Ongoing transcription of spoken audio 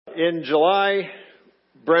In July,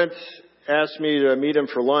 Brent asked me to meet him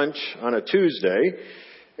for lunch on a Tuesday,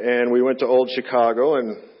 and we went to Old Chicago,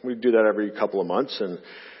 and we do that every couple of months.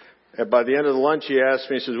 And by the end of the lunch, he asked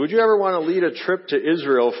me, he says, would you ever want to lead a trip to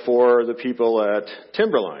Israel for the people at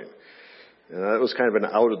Timberline? And that was kind of an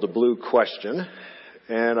out-of-the-blue question,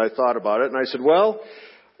 and I thought about it, and I said, well,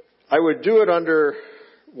 I would do it under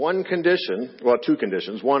one condition, well, two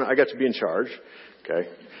conditions. One, I got to be in charge, okay?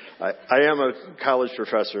 I am a college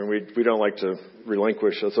professor, and we don't like to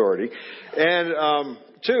relinquish authority. And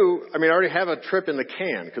two, I already have a trip in the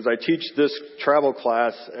can because I teach this travel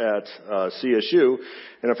class at CSU,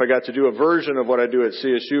 and if I got to do a version of what I do at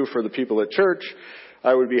CSU for the people at church,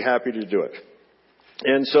 I would be happy to do it.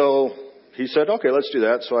 And so he said, okay, let's do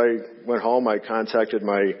that. So I went home. I contacted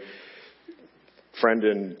my friend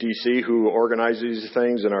in D.C. who organizes these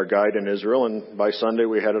things and our guide in Israel, and by Sunday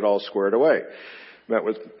we had it all squared away. Met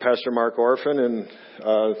with Pastor Mark Orphan, and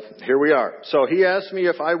here we are. So he asked me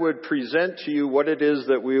if I would present to you what it is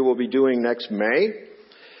that we will be doing next May.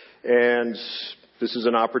 And this is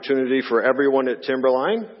an opportunity for everyone at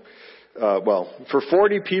Timberline. For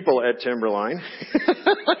 40 people at Timberline.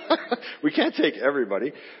 We can't take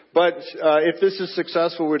everybody. But if this is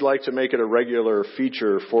successful, we'd like to make it a regular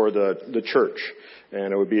feature for the church.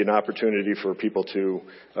 And it would be an opportunity for people to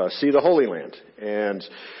see the Holy Land. And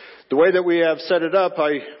the way that we have set it up,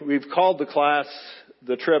 we've called the class,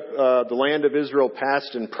 the trip, the Land of Israel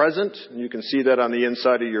Past and Present. And you can see that on the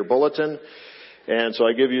inside of your bulletin. And so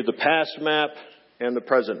I give you the past map and the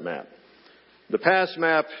present map. The past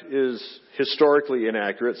map is historically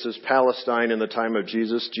inaccurate. It says Palestine in the time of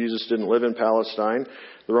Jesus. Jesus didn't live in Palestine.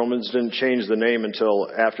 The Romans didn't change the name until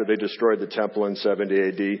after they destroyed the temple in 70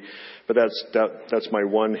 AD. But that's my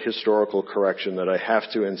one historical correction that I have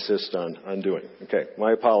to insist on doing. Okay,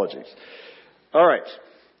 my apologies. All right.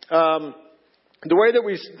 The way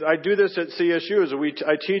that I do this at CSU is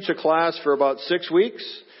I teach a class for about 6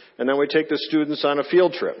 weeks, and then we take the students on a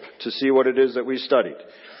field trip to see what it is that we studied.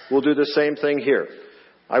 We'll do the same thing here.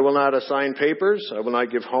 I will not assign papers. I will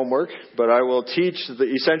not give homework, but I will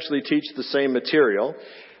essentially teach the same material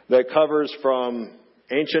that covers from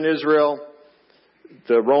ancient Israel,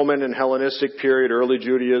 the Roman and Hellenistic period, early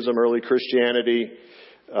Judaism, early Christianity.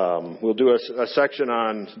 We'll do a section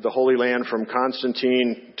on the Holy Land from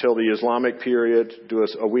Constantine till the Islamic period. Do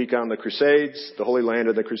a week on the Crusades, the Holy Land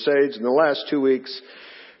of the Crusades, and the last 2 weeks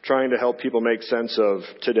trying to help people make sense of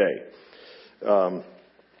today.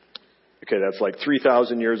 Okay, that's like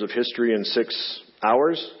 3,000 years of history in 6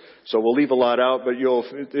 hours. So we'll leave a lot out, but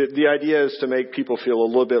the idea is to make people feel a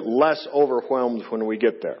little bit less overwhelmed when we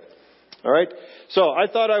get there. All right? So I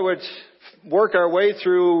thought I would work our way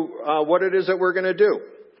through what it is that we're going to do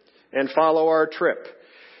and follow our trip.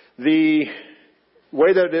 The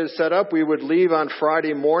way that it is set up, we would leave on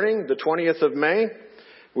Friday morning, the 20th of May.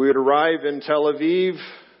 We would arrive in Tel Aviv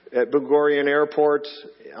at Ben Gurion Airport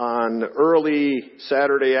on early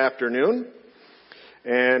Saturday afternoon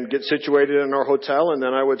and get situated in our hotel, and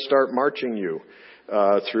then I would start marching you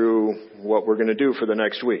through what we're going to do for the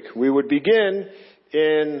next week. We would begin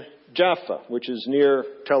in Jaffa, which is near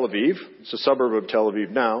Tel Aviv. It's a suburb of Tel Aviv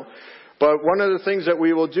now. But one of the things that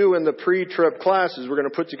we will do in the pre-trip class is we're going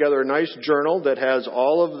to put together a nice journal that has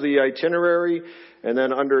all of the itinerary, and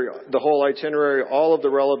then under the whole itinerary, all of the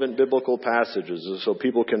relevant biblical passages, so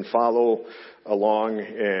people can follow along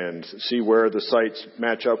and see where the sites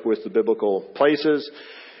match up with the biblical places.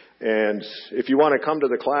 And if you want to come to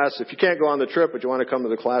the class, if you can't go on the trip, but you want to come to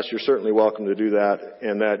the class, you're certainly welcome to do that.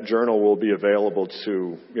 And that journal will be available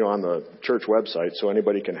on the church website, so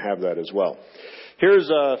anybody can have that as well. Here's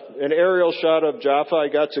an aerial shot of Jaffa. I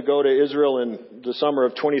got to go to Israel in the summer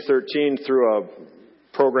of 2013 through a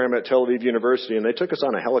program at Tel Aviv University, and they took us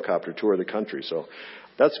on a helicopter tour of the country. So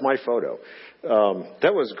that's my photo.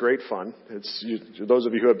 That was great fun. Those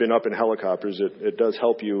of you who have been up in helicopters, it does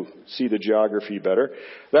help you see the geography better.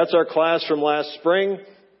 That's our class from last spring.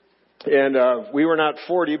 And we were not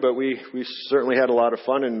 40, but we certainly had a lot of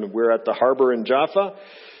fun, and we're at the harbor in Jaffa.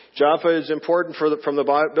 Jaffa is important from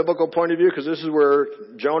the biblical point of view because this is where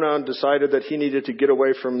Jonah decided that he needed to get away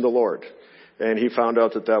from the Lord. And he found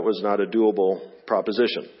out that was not a doable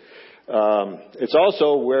proposition. It's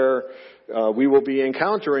also where we will be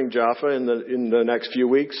encountering Jaffa in the next few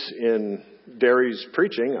weeks in Derry's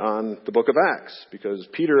preaching on the book of Acts, because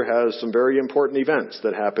Peter has some very important events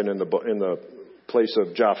that happen in the place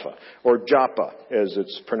of Jaffa, or Joppa, as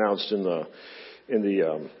it's pronounced in the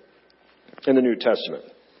New Testament.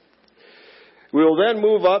 We will then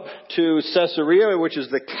move up to Caesarea, which is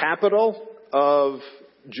the capital of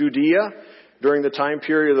Judea during the time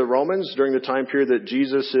period of the Romans, during the time period that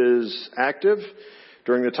Jesus is active.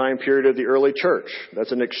 during the time period of the early church.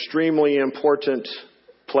 That's an extremely important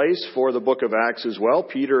place for the book of Acts as well.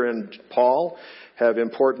 Peter and Paul have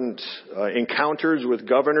important encounters with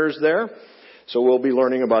governors there. So we'll be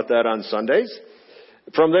learning about that on Sundays.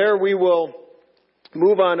 From there, we will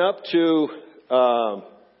move on up to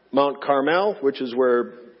Mount Carmel, which is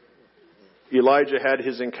where Elijah had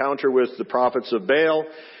his encounter with the prophets of Baal.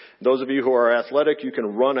 Those of you who are athletic, you can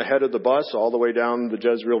run ahead of the bus all the way down the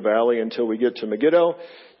Jezreel Valley until we get to Megiddo.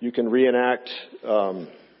 You can reenact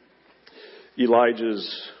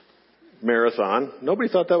Elijah's marathon. Nobody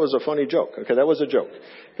thought that was a funny joke. Okay, that was a joke.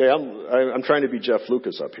 Okay, I'm trying to be Jeff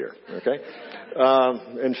Lucas up here. Okay,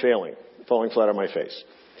 and falling flat on my face.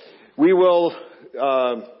 We will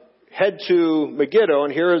head to Megiddo,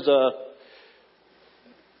 and here is a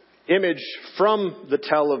image from the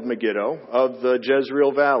Tell of Megiddo of the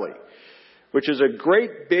Jezreel Valley, which is a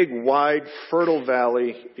great big wide fertile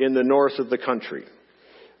valley in the north of the country.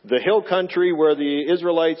 The hill country where the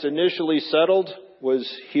Israelites initially settled was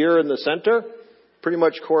here in the center, pretty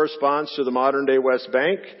much corresponds to the modern day West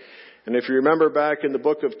Bank. And if you remember back in the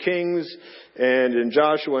book of Kings and in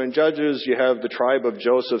Joshua and Judges, you have the tribe of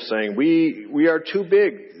Joseph saying, we are too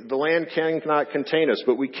big. The land cannot contain us,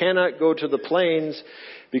 but we cannot go to the plains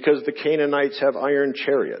because the Canaanites have iron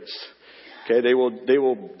chariots. Okay, they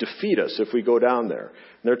will defeat us if we go down there.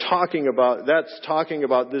 And that's talking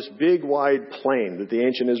about this big wide plain that the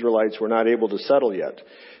ancient Israelites were not able to settle yet.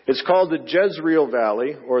 It's called the Jezreel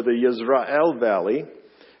Valley or the Yezra'el Valley.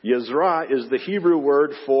 Yezra is the Hebrew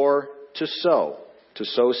word for to sow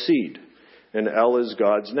seed. And El is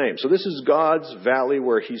God's name. So this is God's valley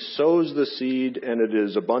where he sows the seed and it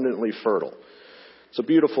is abundantly fertile. It's a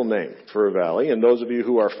beautiful name for a valley, and those of you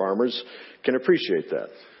who are farmers can appreciate that.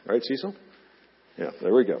 Right, Cecil? Yeah,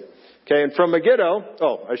 there we go. Okay, and from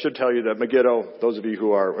Megiddo, I should tell you that Megiddo, those of you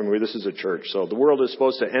who are, this is a church, so the world is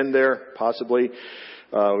supposed to end there, possibly.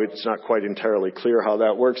 It's not quite entirely clear how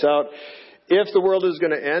that works out. If the world is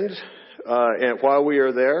going to end, and while we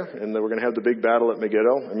are there, and then we're going to have the big battle at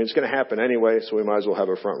Megiddo, it's going to happen anyway, so we might as well have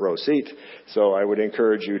a front row seat. So I would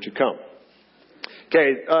encourage you to come.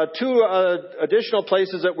 Okay, two additional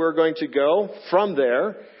places that we're going to go from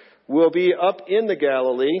there will be up in the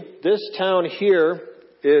Galilee. This town here,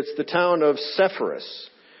 it's the town of Sepphoris.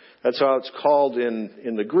 That's how it's called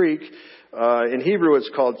in the Greek. In Hebrew, it's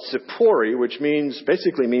called Sippori, which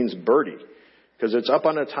basically means birdie, because it's up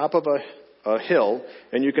on the top of a hill,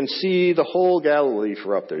 and you can see the whole Galilee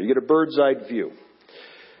from up there. You get a bird's eye view.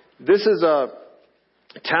 This is a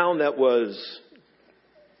town that was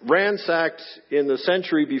ransacked in the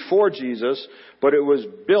century before Jesus, but it was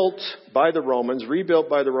rebuilt by the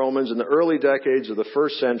Romans in the early decades of the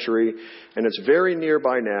first century, and it's very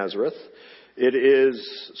nearby Nazareth. It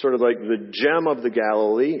is sort of like the gem of the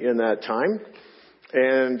Galilee in that time.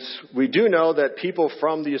 And we do know that people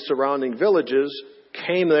from the surrounding villages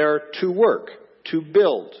came there to work, to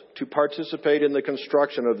build, to participate in the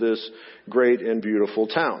construction of this great and beautiful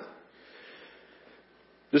town.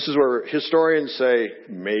 This is where historians say,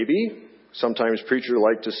 maybe. Sometimes preachers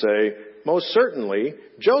like to say, most certainly,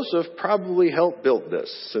 Joseph probably helped build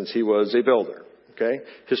this since he was a builder. Okay?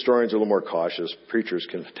 Historians are a little more cautious. Preachers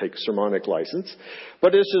can take sermonic license.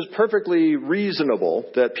 But this is perfectly reasonable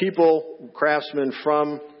that craftsmen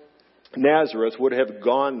from Nazareth would have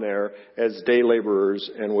gone there as day laborers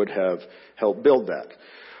and would have helped build that.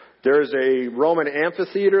 There's a Roman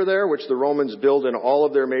amphitheater there, which the Romans build in all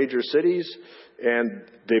of their major cities, and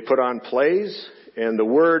they put on plays. And the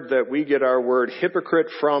word that we get our word hypocrite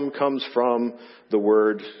from comes from the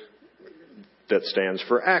word that stands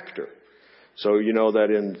for actor. So you know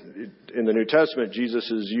that in the New Testament,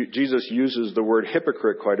 Jesus uses the word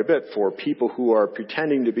hypocrite quite a bit for people who are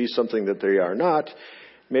pretending to be something that they are not.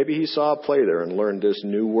 Maybe he saw a play there and learned this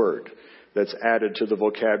new word that's added to the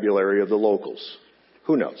vocabulary of the locals.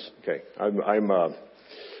 Who knows? Okay, I'm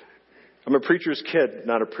a preacher's kid,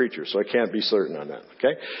 not a preacher, so I can't be certain on that.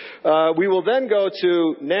 Okay, we will then go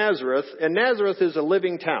to Nazareth, and Nazareth is a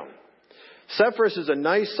living town. Sepphoris is a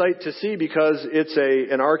nice site to see because it's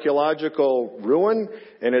an archaeological ruin,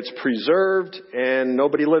 and it's preserved, and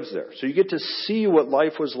nobody lives there. So you get to see what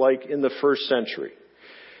life was like in the first century.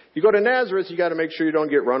 You go to Nazareth, you got to make sure you don't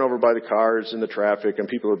get run over by the cars and the traffic, and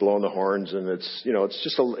people are blowing the horns, and it's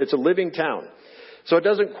a living town. So it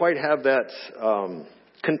doesn't quite have that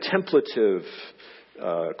contemplative,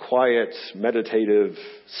 quiet, meditative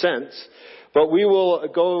sense. But we will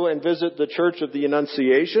go and visit the Church of the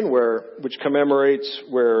Annunciation, which commemorates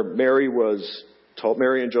where Mary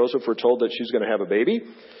and Joseph were told that she's going to have a baby,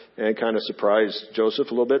 and kind of surprised Joseph a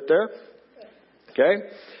little bit there. Okay.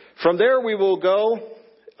 From there we will go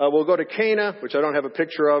we'll go to Cana, which I don't have a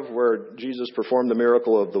picture of, where Jesus performed the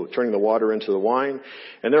miracle of turning the water into the wine.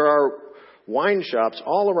 And there are wine shops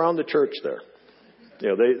all around the church there.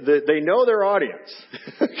 You know, they know their audience.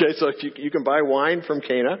 Okay, so if you can buy wine from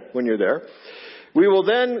Cana when you're there. We will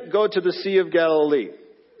then go to the Sea of Galilee.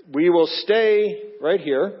 We will stay right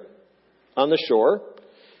here on the shore.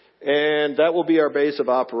 And that will be our base of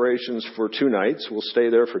operations for 2 nights. We'll stay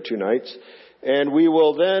there for 2 nights. And we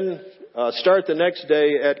will then start the next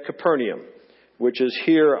day at Capernaum, which is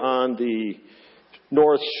here on the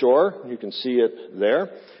north shore. You can see it there.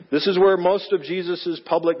 This is where most of Jesus'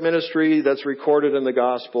 public ministry that's recorded in the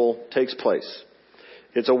gospel takes place.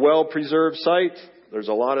 It's a well-preserved site. There's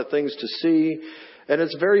a lot of things to see. And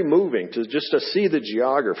it's very moving to see the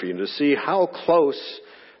geography and to see how close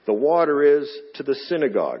the water is to the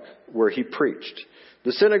synagogue where he preached.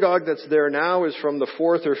 The synagogue that's there now is from the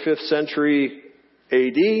 4th or 5th century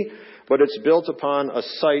AD, but it's built upon a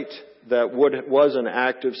site that was an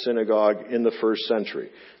active synagogue in the 1st century.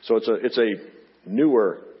 So it's a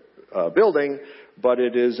newer building, but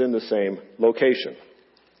it is in the same location.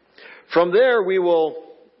 From there, we will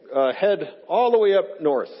head all the way up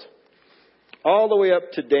north, all the way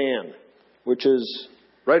up to Dan, which is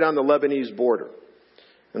right on the Lebanese border.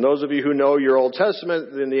 And those of you who know your Old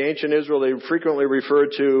Testament, in the ancient Israel, they frequently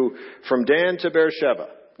referred to from Dan to Beersheba.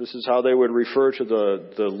 This is how they would refer to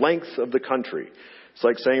the length of the country. It's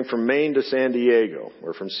like saying from Maine to San Diego,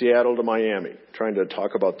 or from Seattle to Miami, trying to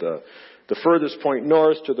talk about the furthest point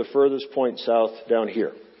north to the furthest point south down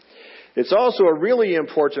here. It's also a really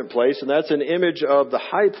important place, and that's an image of the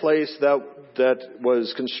high place that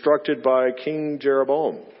was constructed by King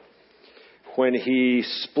Jeroboam when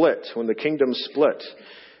the kingdom split.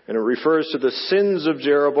 And it refers to the sins of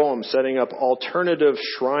Jeroboam, setting up alternative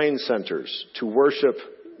shrine centers to worship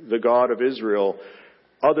the God of Israel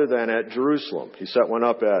other than at Jerusalem. He set one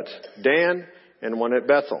up at Dan and one at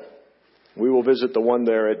Bethel. We will visit the one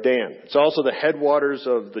there at Dan. It's also the headwaters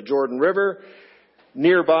of the Jordan River.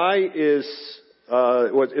 Nearby is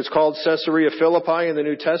what is called Caesarea Philippi in the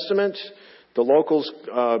New Testament. The locals,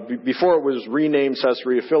 before it was renamed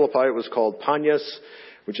Caesarea Philippi, it was called Panias,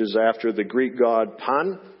 which is after the Greek god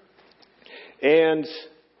Pan. And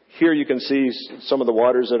here you can see some of the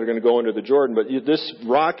waters that are going to go into the Jordan. But this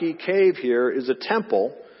rocky cave here is a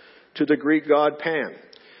temple to the Greek god Pan.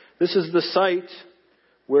 This is the site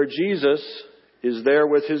where Jesus is there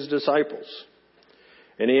with his disciples.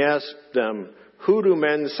 And he asked them, "Who do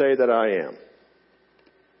men say that I am?"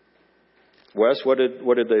 Wes, what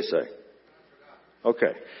did they say?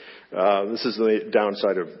 Okay. This is the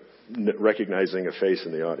downside of recognizing a face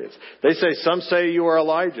in the audience. They say, some say you are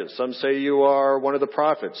Elijah. Some say you are one of the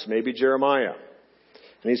prophets, maybe Jeremiah.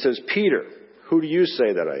 And he says, "Peter, who do you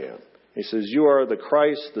say that I am?" He says, "You are the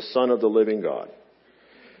Christ, the Son of the living God."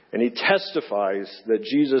 And he testifies that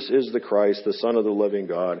Jesus is the Christ, the Son of the living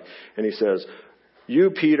God. And he says,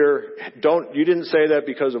 "You, Peter, you didn't say that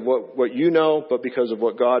because of what you know, but because of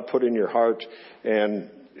what God put in your heart." And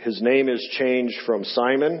his name is changed from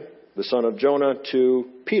Simon, the son of Jonah, to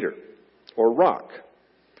Peter, or Rock.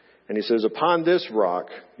 And he says, "Upon this rock,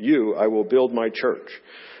 I will build my church."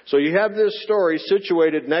 So you have this story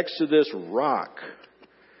situated next to this rock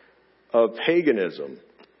of paganism,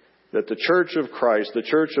 that the church of Christ, the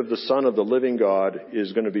church of the Son of the living God,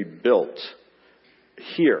 is going to be built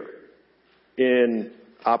here in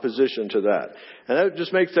opposition to that. And that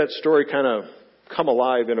just makes that story kind of come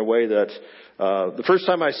alive in a way that the first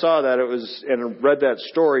time I saw that and read that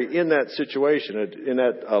story in that situation, in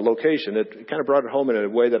that location, it kind of brought it home in a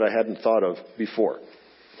way that I hadn't thought of before.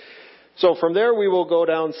 So from there we will go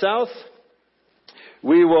down south.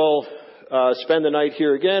 We will spend the night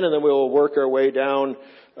here again, and then we will work our way down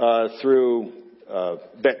through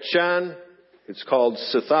Bet Shan. It's called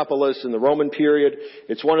Scythopolis in the Roman period.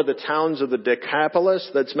 It's one of the towns of the Decapolis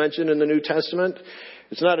that's mentioned in the New Testament.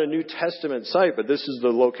 It's not a New Testament site, but this is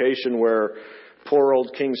the location where poor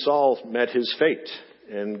old King Saul met his fate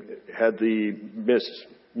and had the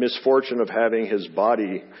misfortune of having his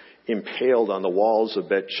body impaled on the walls of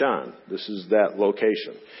Bet Shan. This is that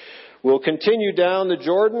location. We'll continue down the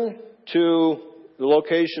Jordan to the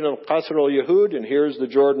location of Qasr al-Yahud, and here's the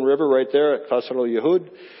Jordan River right there at Qasr al-Yahud.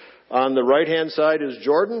 On the right-hand side is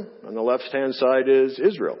Jordan. On the left-hand side is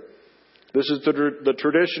Israel. This is the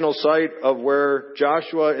traditional site of where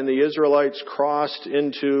Joshua and the Israelites crossed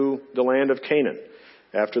into the land of Canaan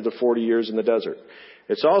after the 40 years in the desert.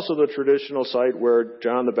 It's also the traditional site where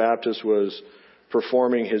John the Baptist was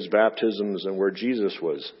performing his baptisms and where Jesus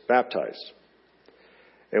was baptized.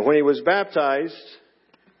 And when he was baptized,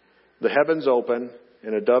 the heavens open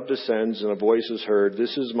and a dove descends and a voice is heard,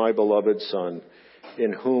 "This is my beloved Son,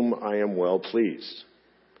 in whom I am well pleased.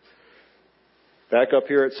 Back up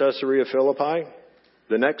here at Caesarea Philippi,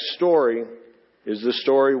 the next story is the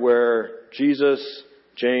story where Jesus,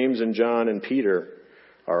 James, and John, and Peter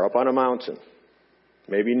are up on a mountain,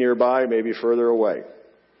 maybe nearby, maybe further away.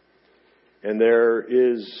 And there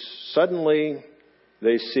is, suddenly,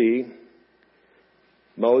 they see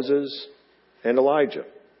Moses and Elijah.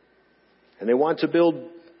 And they want to build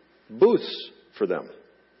booths for them.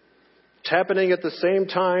 It's happening at the same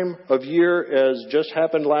time of year as just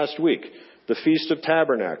happened last week, the Feast of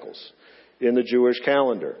Tabernacles in the Jewish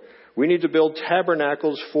calendar. We need to build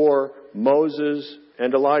tabernacles for Moses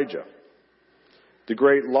and Elijah, the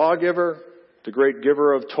great lawgiver, the great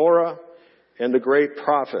giver of Torah, and the great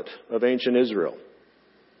prophet of ancient Israel.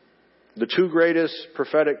 The two greatest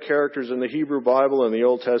prophetic characters in the Hebrew Bible and the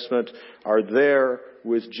Old Testament are there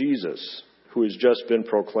with Jesus, who has just been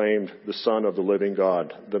proclaimed the Son of the living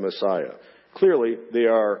God, the Messiah. Clearly, they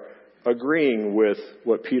are agreeing with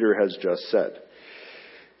what Peter has just said.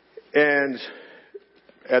 And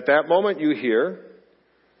at that moment you hear,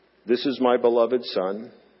 "This is my beloved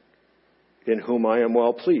Son, in whom I am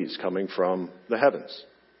well pleased," coming from the heavens.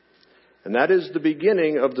 And that is the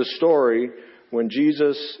beginning of the story when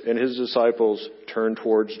Jesus and his disciples turn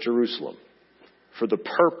towards Jerusalem for the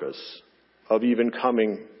purpose of even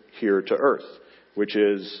coming here to earth, which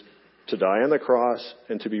is to die on the cross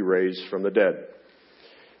and to be raised from the dead.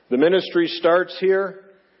 The ministry starts here,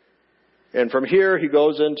 and from here he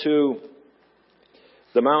goes into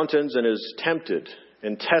the mountains and is tempted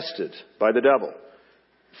and tested by the devil,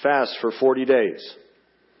 fasts for 40 days,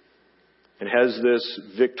 and has this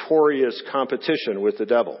victorious competition with the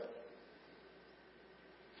devil.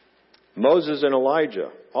 Moses and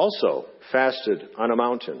Elijah also fasted on a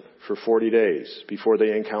mountain for 40 days before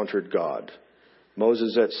they encountered God.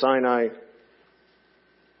 Moses at Sinai,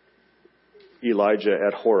 Elijah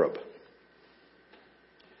at Horeb.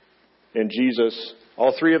 And Jesus,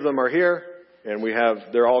 all three of them are here, and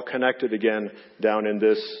they're all connected again down in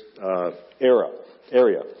this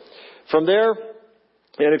area. From there,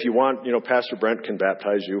 and if you want, Pastor Brent can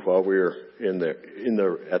baptize you while we're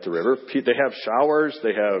at the river. They have showers,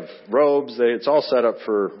 they have robes, it's all set up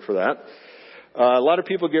for that. A lot of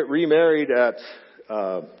people get remarried at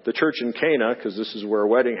the church in Cana, because this is where a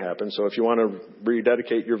wedding happens. So if you want to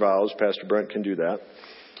rededicate your vows, Pastor Brent can do that.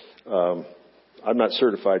 I'm not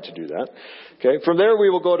certified to do that. Okay. From there, we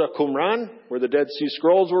will go to Qumran, where the Dead Sea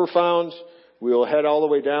Scrolls were found. We will head all the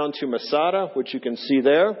way down to Masada, which you can see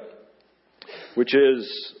there, which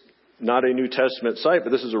is not a New Testament site,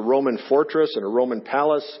 but this is a Roman fortress and a Roman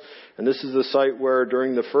palace. And this is the site where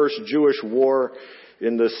during the first Jewish war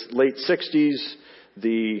in the late 60s,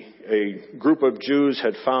 a group of Jews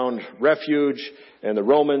had found refuge, and the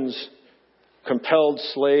Romans compelled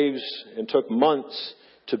slaves and took months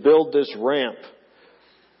to build this ramp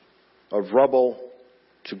of rubble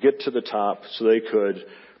to get to the top so they could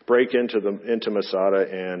break into Masada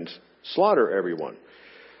and slaughter everyone.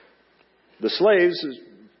 The slaves,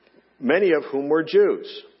 many of whom were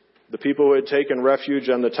Jews. The people who had taken refuge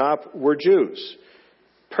on the top were Jews.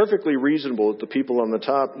 Perfectly reasonable that the people on the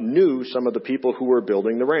top knew some of the people who were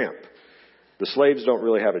building the ramp. The slaves don't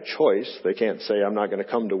really have a choice. They can't say, "I'm not going to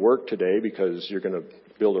come to work today because you're going to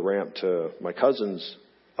build a ramp to my cousin's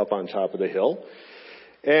up on top of the hill."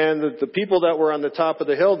 And the people that were on the top of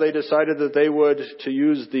the hill, they decided that they would, to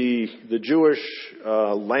use the Jewish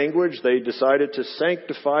language, they decided to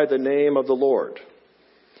sanctify the name of the Lord.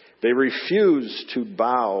 They refused to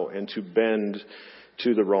bow and to bend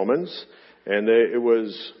to the Romans, and it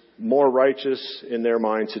was more righteous in their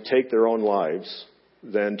mind to take their own lives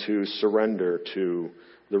than to surrender to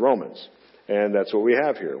the Romans. And that's what we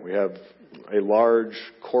have here. We have a large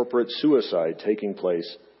corporate suicide taking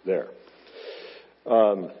place there.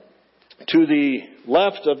 To the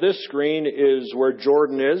left of this screen is where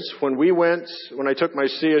Jordan is. When I took my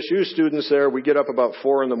CSU students there, we get up about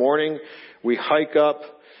 4 a.m. We hike up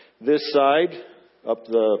this side,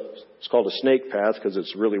 it's called a snake path because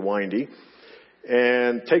it's really windy.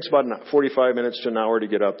 And it takes about 45 minutes to an hour to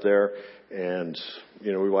get up there. And,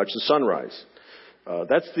 we watch the sunrise.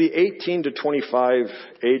 That's the 18 to 25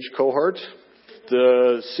 age cohort.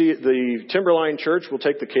 The Timberline Church will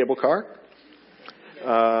take the cable car.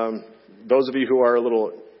 Those of you who are a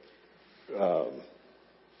little,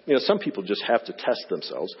 some people just have to test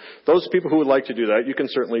themselves. Those people who would like to do that, you can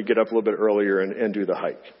certainly get up a little bit earlier and do the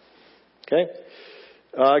hike. Okay?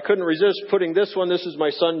 I couldn't resist putting this one. This is my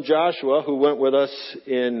son Joshua, who went with us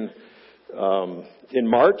in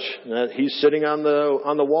March. He's sitting on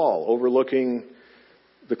the wall overlooking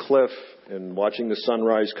the cliff and watching the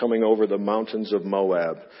sunrise coming over the mountains of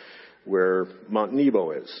Moab. where Mount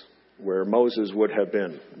Nebo is, where Moses would have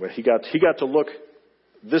been. He got to look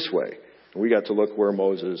this way. We got to look where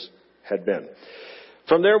Moses had been.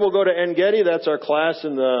 From there, we'll go to En-Gedi. That's our class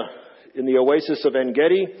in the oasis of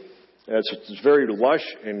En-Gedi. It's a very lush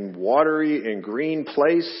and watery and green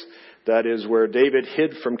place. That is where David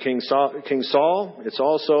hid from King Saul. It's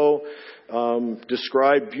also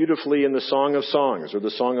described beautifully in the Song of Songs, or the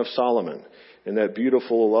Song of Solomon, in that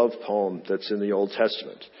beautiful love poem that's in the Old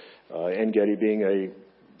Testament. En-Gedi being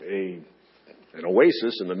an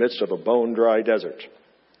oasis in the midst of a bone-dry desert.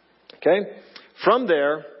 Okay? From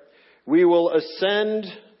there, we will ascend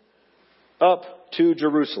up to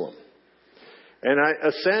Jerusalem. And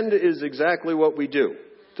ascend is exactly what we do.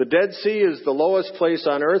 The Dead Sea is the lowest place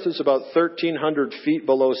on earth. It's about 1,300 feet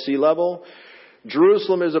below sea level.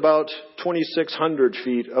 Jerusalem is about 2,600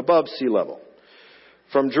 feet above sea level.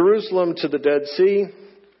 From Jerusalem to the Dead Sea,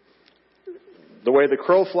 the way the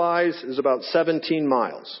crow flies, is about 17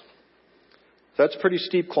 miles. That's a pretty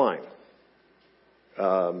steep climb.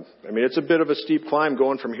 It's a bit of a steep climb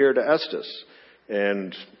going from here to Estes.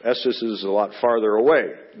 And Estes is a lot farther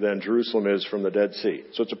away than Jerusalem is from the Dead Sea.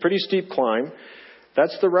 So it's a pretty steep climb.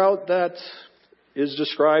 That's the route that is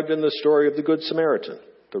described in the story of the Good Samaritan,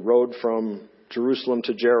 the road from Jerusalem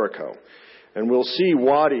to Jericho. And we'll see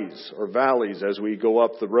wadis or valleys as we go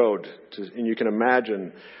up the road. And you can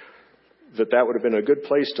imagine that would have been a good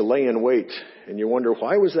place to lay in wait. And you wonder,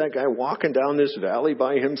 why was that guy walking down this valley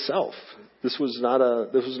by himself? This was not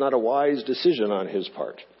a wise decision on his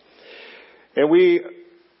part. And we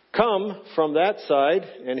come from that side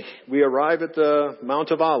and we arrive at the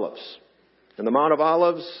Mount of Olives. And the Mount of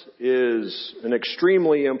Olives is an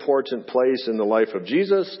extremely important place in the life of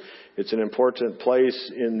Jesus. It's an important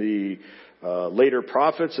place in the later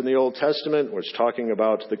prophets in the Old Testament, which talking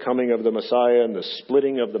about the coming of the Messiah and the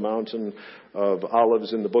splitting of the mountain of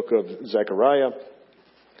olives in the book of Zechariah.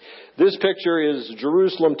 This picture is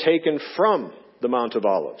Jerusalem taken from the Mount of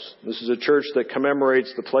Olives. This is a church that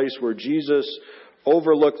commemorates the place where Jesus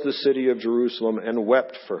overlooked the city of Jerusalem and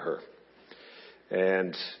wept for her.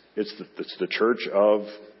 And it's the church of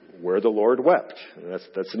where the Lord wept. And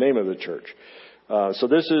that's the name of the church. So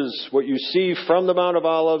this is what you see from the Mount of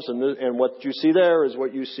Olives, and what you see there is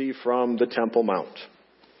what you see from the Temple Mount.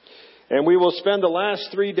 And we will spend the last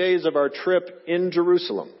 3 days of our trip in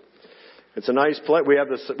Jerusalem. It's a nice place. We have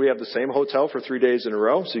the same hotel for 3 days in a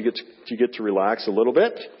row, so you get to relax a little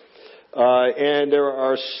bit. And there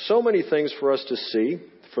are so many things for us to see,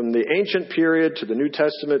 from the ancient period to the New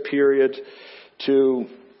Testament period to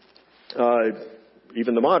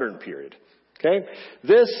even the modern period. Okay,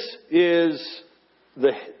 this is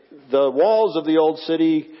the walls of the old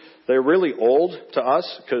city. They're really old to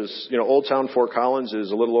us because Old Town Fort Collins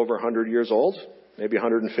is a little over 100 years old, maybe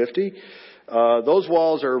 150. Those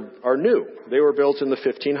walls are new. They were built in the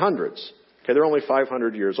 1500s. Okay, they're only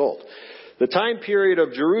 500 years old. The time period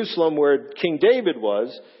of Jerusalem where King David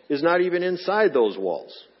was is not even inside those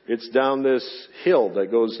walls. It's down this hill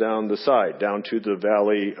that goes down the side, down to the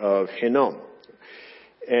valley of Hinnom,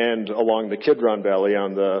 and along the Kidron Valley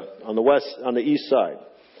on the east side.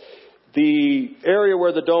 The area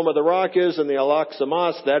where the Dome of the Rock is and the Al-Aqsa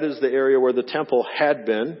Mosque, that is the area where the temple had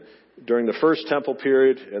been during the first temple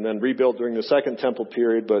period, and then rebuilt during the second temple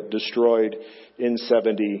period, but destroyed in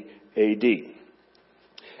 70 AD.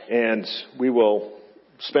 And we will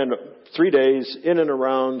spend 3 days in and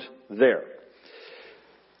around there.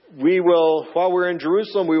 While we're in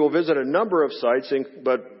Jerusalem, we will visit a number of sites,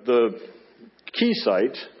 but the key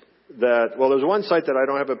site there's one site that I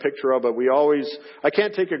don't have a picture of, but I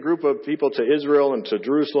can't take a group of people to Israel and to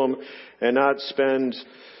Jerusalem and not spend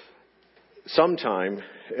some time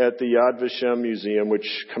at the Yad Vashem Museum, which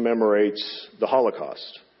commemorates the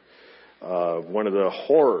Holocaust, one of the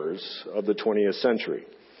horrors of the 20th century.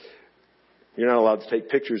 You're not allowed to take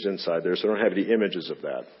pictures inside there, so I don't have any images of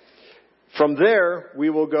that. From there, we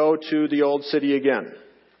will go to the Old City again.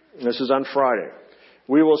 This is on Friday.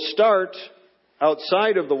 We will start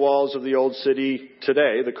outside of the walls of the Old City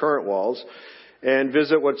today, the current walls, and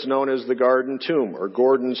visit what's known as the Garden Tomb, or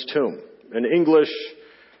Gordon's Tomb. An English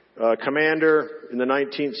commander in the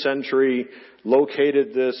 19th century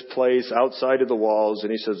located this place outside of the walls,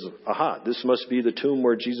 and he says, aha, this must be the tomb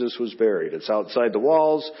where Jesus was buried. It's outside the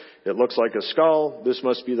walls. It looks like a skull. This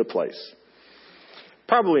must be the place.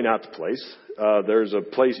 Probably not the place. There's a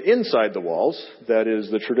place inside the walls that is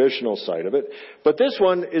the traditional site of it. But this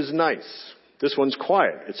one is nice. This one's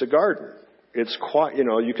quiet. It's a garden. It's quiet.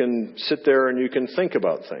 You can sit there and you can think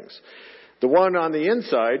about things. The one on the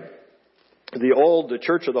inside, the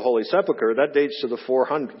Church of the Holy Sepulchre, that dates to the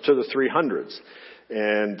 300s.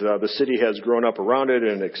 and the city has grown up around it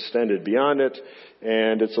and extended beyond it,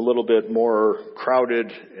 and it's a little bit more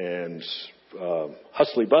crowded and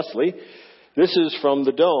hustly-bustly. This is from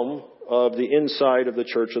the dome of the inside of the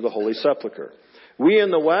Church of the Holy Sepulchre. We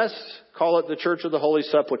in the West call it the Church of the Holy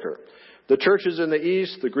Sepulchre. The churches in the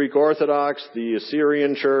East, the Greek Orthodox, the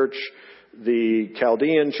Assyrian Church, the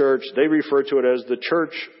Chaldean Church, they refer to it as the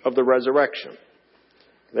Church of the Resurrection.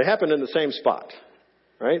 They happen in the same spot,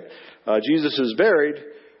 right? Jesus is buried,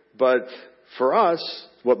 but for us,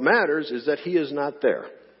 what matters is that he is not there.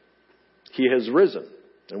 He has risen,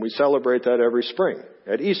 and we celebrate that every spring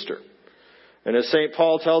at Easter. And as St.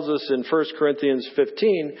 Paul tells us in 1 Corinthians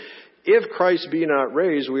 15, if Christ be not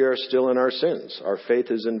raised, we are still in our sins. Our faith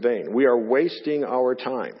is in vain. We are wasting our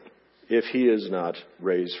time if he is not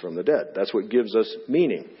raised from the dead. That's what gives us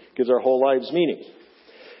meaning, gives our whole lives meaning.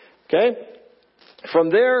 Okay? From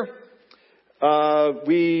there,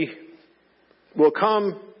 we will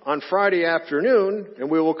come on Friday afternoon, and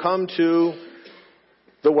we will come to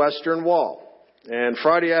the Western Wall. And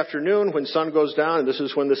Friday afternoon, when sun goes down, and this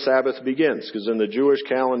is when the Sabbath begins, because in the Jewish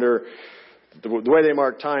calendar, the way they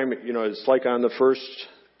mark time, it's like on the first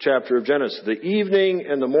chapter of Genesis. The evening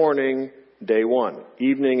and the morning, day 1.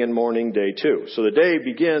 Evening and morning, day 2. So the day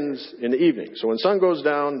begins in the evening. So when sun goes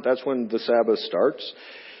down, that's when the Sabbath starts.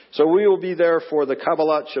 So we will be there for the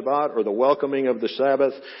Kabbalat Shabbat, or the welcoming of the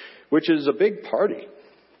Sabbath, which is a big party.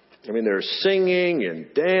 I mean, there's singing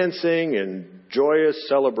and dancing and joyous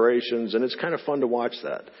celebrations, and it's kind of fun to watch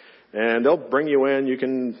that. And they'll bring you in, you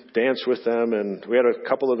can dance with them, and we had a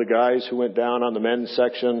couple of the guys who went down on the men's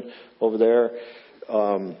section over there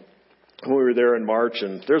when we were there in March,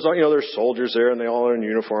 and there's soldiers there, and they all are in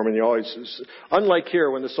uniform, and you always, unlike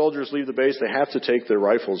here, when the soldiers leave the base, they have to take their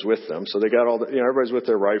rifles with them, so they got everybody's with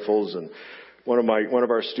their rifles, and one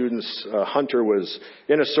of our students, Hunter, was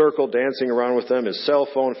in a circle dancing around with them. His cell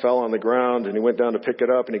phone fell on the ground, and he went down to pick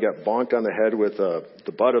it up, and he got bonked on the head with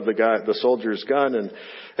the butt of the soldier's gun, and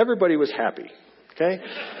everybody was happy. Okay,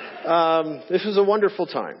 this was a wonderful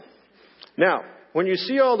time. Now, when you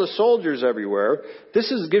see all the soldiers everywhere,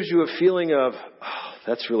 gives you a feeling of, oh,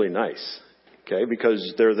 that's really nice. Okay,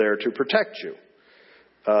 because they're there to protect you.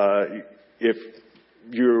 If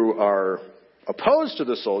you are opposed to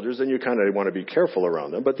the soldiers, then you kind of want to be careful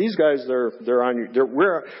around them. But these guys,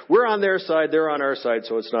 we're on their side, they're on our side,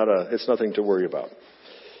 so it's nothing to worry about.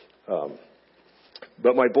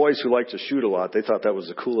 But my boys who like to shoot a lot, they thought that was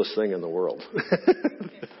the coolest thing in the world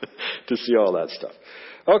to see all that stuff.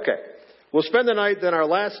 Okay, we'll spend the night. Then our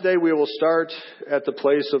last day, we will start at the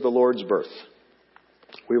place of the Lord's birth.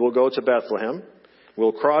 We will go to Bethlehem.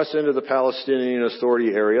 We'll cross into the Palestinian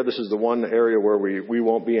Authority area. This is the one area where we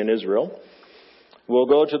won't be in Israel. We'll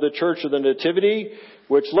go to the Church of the Nativity,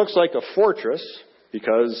 which looks like a fortress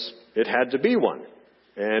because it had to be one.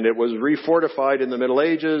 And it was refortified in the Middle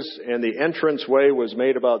Ages, and the entranceway was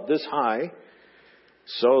made about this high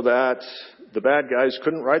so that the bad guys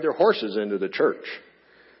couldn't ride their horses into the church.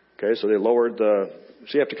 Okay, so they lowered so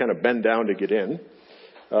you have to kind of bend down to get in.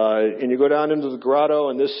 And you go down into the grotto,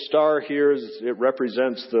 and this star here, it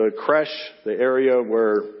represents the creche, the area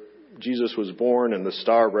where Jesus was born, and the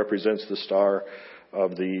star represents the star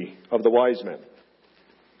of the wise men.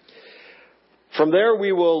 From there,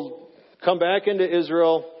 we will come back into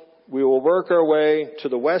Israel. We will work our way to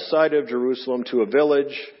the west side of Jerusalem to a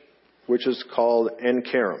village which is called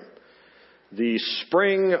En-Kerem, the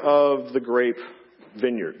spring of the grape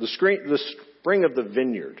vineyard, the spring of the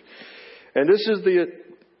vineyard. And this is the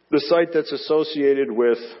site that's associated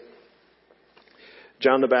with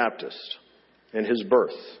John the Baptist and his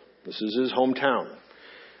birth. This is his hometown.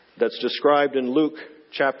 That's described in Luke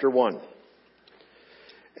chapter 1.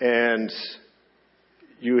 And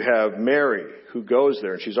you have Mary who goes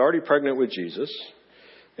there, and she's already pregnant with Jesus.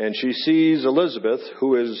 And she sees Elizabeth,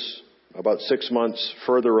 who is about 6 months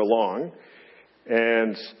further along.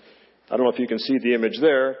 And I don't know if you can see the image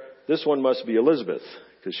there. This one must be Elizabeth,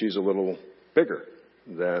 because she's a little bigger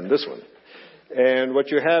than this one. And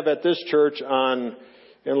what you have at this church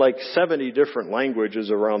in like 70 different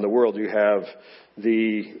languages around the world, you have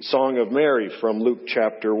the Song of Mary from Luke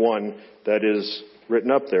chapter 1 that is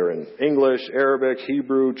written up there in English, Arabic,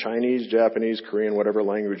 Hebrew, Chinese, Japanese, Korean, whatever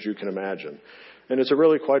language you can imagine. And it's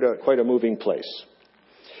really quite a moving place.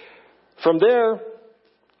 From there,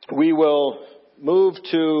 we will move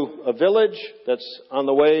to a village that's on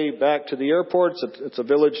the way back to the airport. It's a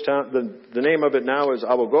village town. The name of it now is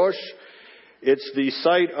Abu Ghosh. It's the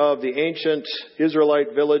site of the ancient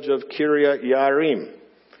Israelite village of Kiryat Yearim,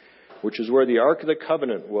 which is where the Ark of the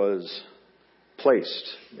Covenant was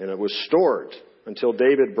placed. And it was stored until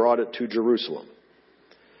David brought it to Jerusalem.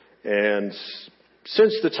 And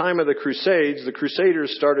since the time of the Crusades, the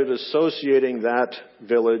Crusaders started associating that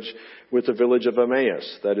village with the village of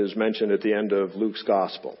Emmaus that is mentioned at the end of Luke's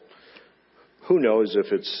Gospel. Who knows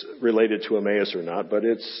if it's related to Emmaus or not, but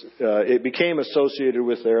it became associated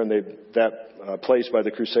with there, and that place by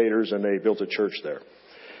the Crusaders, and they built a church there.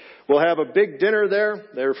 We'll have a big dinner there.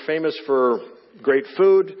 They're famous for great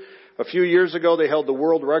food. A few years ago, they held the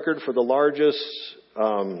world record for the largest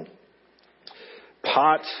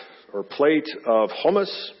pot or plate of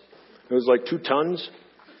hummus. It was like 2 tons.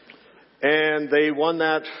 And they won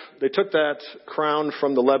that. They took that crown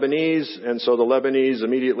from the Lebanese, and so the Lebanese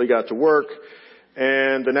immediately got to work.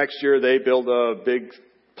 And the next year they built a big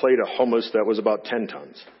plate of hummus that was about 10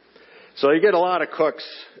 tons. So you get a lot of cooks,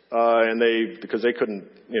 because they couldn't,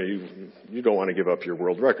 you don't want to give up your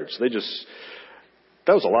world records. So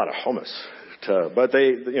that was a lot of hummus. But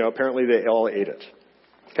apparently they all ate it.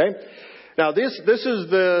 Okay? Now this is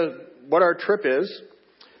what our trip is.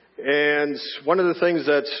 And one of the things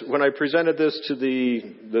that when I presented this to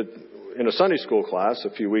in a Sunday school class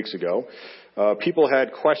a few weeks ago, people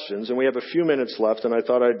had questions, and we have a few minutes left, and I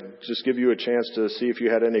thought I'd just give you a chance to see if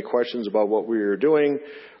you had any questions about what we were doing,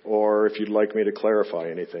 or if you'd like me to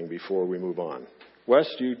clarify anything before we move on. Wes,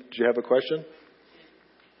 do you have a question?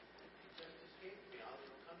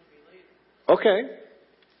 Okay.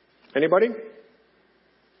 Anybody?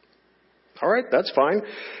 All right, that's fine.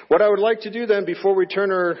 What I would like to do then, before we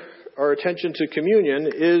turn our attention to communion,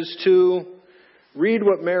 is to read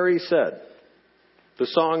what Mary said, the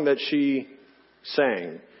song that she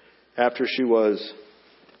sang after she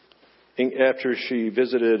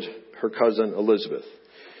visited her cousin Elizabeth.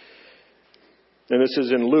 And this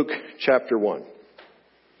is in Luke chapter 1.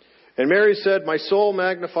 And Mary said, "My soul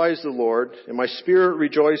magnifies the Lord, and my spirit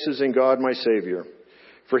rejoices in God my Savior.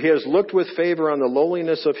 For he has looked with favor on the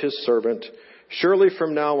lowliness of his servant. Surely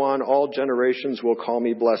from now on all generations will call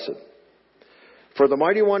me blessed. For the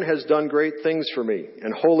Mighty One has done great things for me,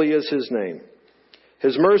 and holy is his name.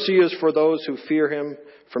 His mercy is for those who fear him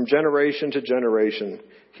from generation to generation.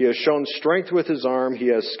 He has shown strength with his arm. He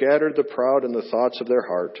has scattered the proud in the thoughts of their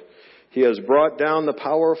heart. He has brought down the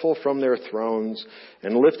powerful from their thrones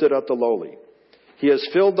and lifted up the lowly. He has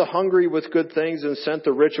filled the hungry with good things and sent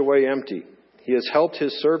the rich away empty. He has helped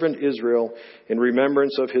his servant Israel in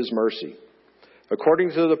remembrance of his mercy,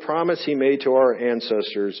 according to the promise he made to our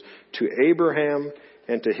ancestors, to Abraham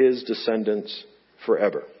and to his descendants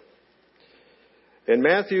forever." And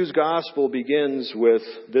Matthew's gospel begins with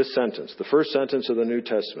this sentence, the first sentence of the New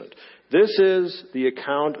Testament. This is the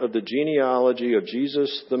account of the genealogy of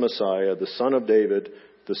Jesus the Messiah, the son of David,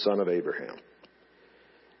 the son of Abraham.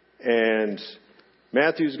 And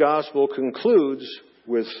Matthew's gospel concludes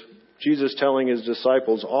with Jesus telling his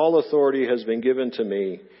disciples, "All authority has been given to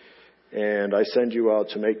me, and I send you out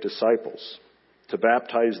to make disciples, to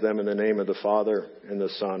baptize them in the name of the Father and the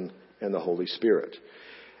Son and the Holy Spirit."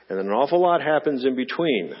 And an awful lot happens in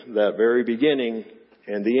between that very beginning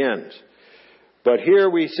and the end. But here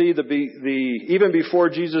we see even before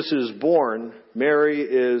Jesus is born, Mary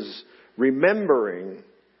is remembering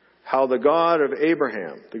how the God of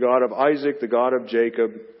Abraham, the God of Isaac, the God of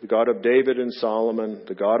Jacob, the God of David and Solomon,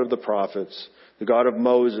 the God of the prophets, the God of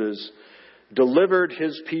Moses, delivered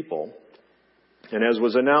his people. And as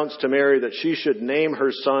was announced to Mary that she should name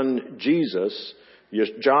her son Jesus,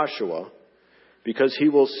 Joshua, because he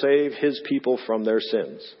will save his people from their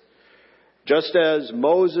sins. Just as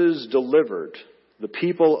Moses delivered the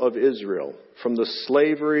people of Israel from the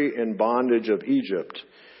slavery and bondage of Egypt,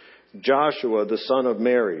 Joshua, the son of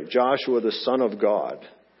Mary, Joshua, the son of God,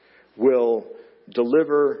 will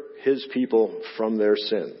deliver his people from their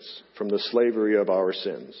sins, from the slavery of our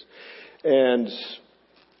sins. And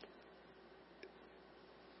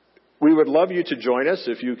we would love you to join us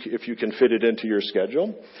if you can fit it into your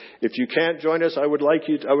schedule. If you can't join us, I would like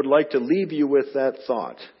to leave you with that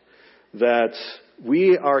thought that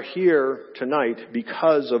we are here tonight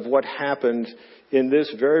because of what happened in this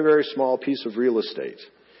very, very small piece of real estate.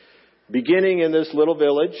 Beginning in this little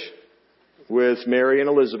village with Mary and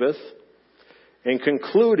Elizabeth and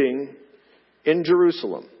concluding in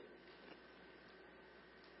Jerusalem.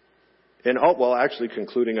 And actually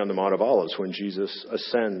concluding on the Mount of Olives when Jesus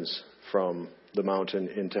ascends from the mountain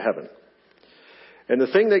into heaven. And the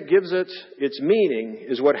thing that gives it its meaning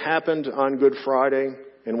is what happened on Good Friday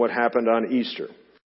and what happened on Easter.